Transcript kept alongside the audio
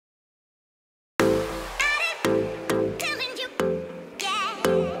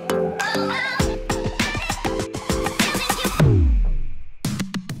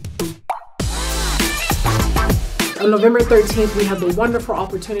November 13th, we have the wonderful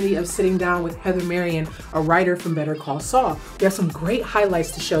opportunity of sitting down with Heather Marion, a writer from Better Call Saul. We have some great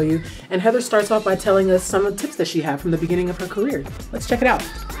highlights to show you, and Heather starts off by telling us some of the tips that she had from the beginning of her career. Let's check it out.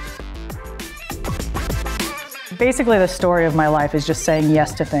 Basically, the story of my life is just saying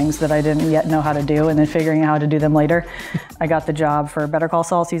yes to things that I didn't yet know how to do and then figuring out how to do them later. I got the job for Better Call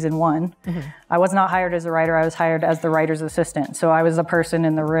Saul season 1. I was not hired as a writer, I was hired as the writer's assistant. So I was the person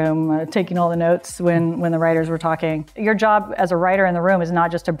in the room taking all the notes when the writers were talking. Your job as a writer in the room is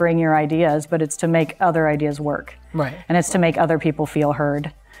not just to bring your ideas, but it's to make other ideas work. Right. And it's to make other people feel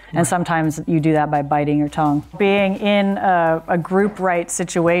heard. And sometimes you do that by biting your tongue. Being in a group write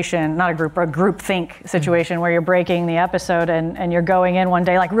situation, not a group think situation where you're breaking the episode and you're going in one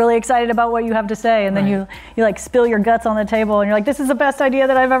day like really excited about what you have to say, and then you like spill your guts on the table and you're like, this is the best idea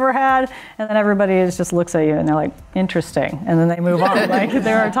that I've ever had, and then everybody just looks at you and they're like, interesting, and then they move on. Like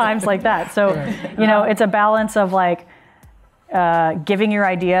there are times like that. So you know, it's a balance of like giving your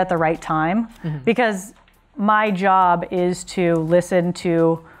idea at the right time, because my job is to listen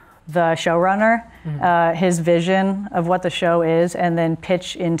to the showrunner, his vision of what the show is, and then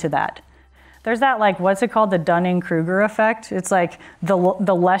pitch into that. There's that, like, what's it called? The Dunning-Kruger effect. It's like the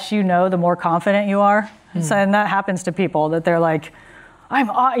less you know, the more confident you are. So, and that happens to people, that they're like,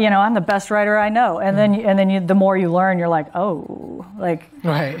 I'm the best writer I know. And then the more you learn, you're like, oh, like,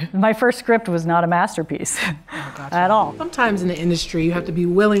 my first script was not a masterpiece at all. Sometimes in the industry, you have to be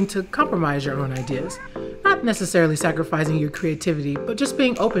willing to compromise your own ideas. Not necessarily sacrificing your creativity, but just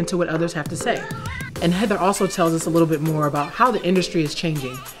being open to what others have to say. And Heather also tells us a little bit more about how the industry is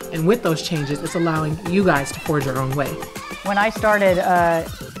changing. And with those changes, it's allowing you guys to forge your own way. When I started,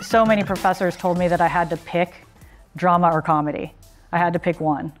 so many professors told me that I had to pick drama or comedy. I had to pick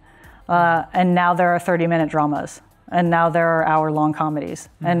one. And now there are 30-minute dramas. And now there are hour-long comedies.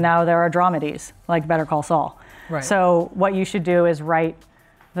 And now there are dramedies, like Better Call Saul. Right. So what you should do is write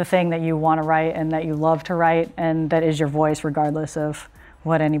the thing that you want to write and that you love to write, and that is your voice regardless of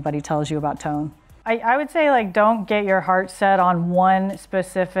what anybody tells you about tone. I would say, like, don't get your heart set on one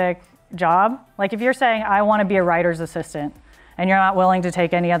specific job. Like, if you're saying, I want to be a writer's assistant, and you're not willing to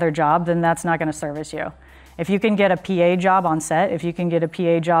take any other job, then that's not going to service you. If you can get a PA job on set, if you can get a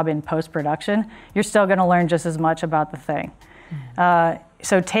PA job in post-production, you're still going to learn just as much about the thing.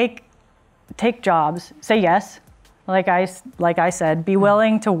 So take jobs, say yes. Like I said, be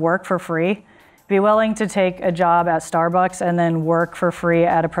willing to work for free. Be willing to take a job at Starbucks and then work for free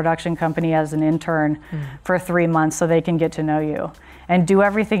at a production company as an intern for 3 months so they can get to know you. And do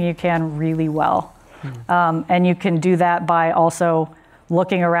everything you can really well. And you can do that by also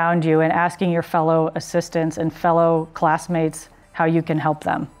looking around you and asking your fellow assistants and fellow classmates how you can help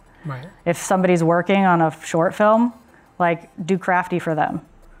them. Right. If somebody's working on a short film, like, do crafty for them.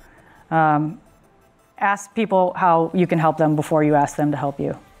 Ask people how you can help them before you ask them to help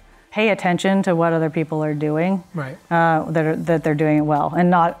you. Pay attention to what other people are doing, that they're doing it well.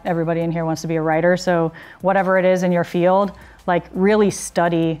 And not everybody in here wants to be a writer, so whatever it is in your field, like, really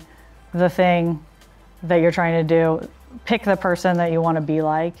study the thing that you're trying to do. Pick the person that you want to be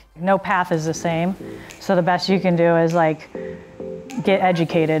like. No path is the same, so the best you can do is, like, get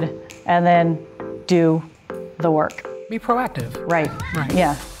educated and then do the work. Be proactive. Right.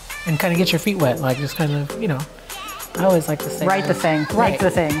 Yeah. And kind of get your feet wet, like, just kind of, you know, I always like to say, write the thing, make the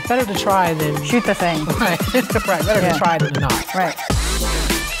thing. Better to try than shoot the thing. Right, better to try than not. Right.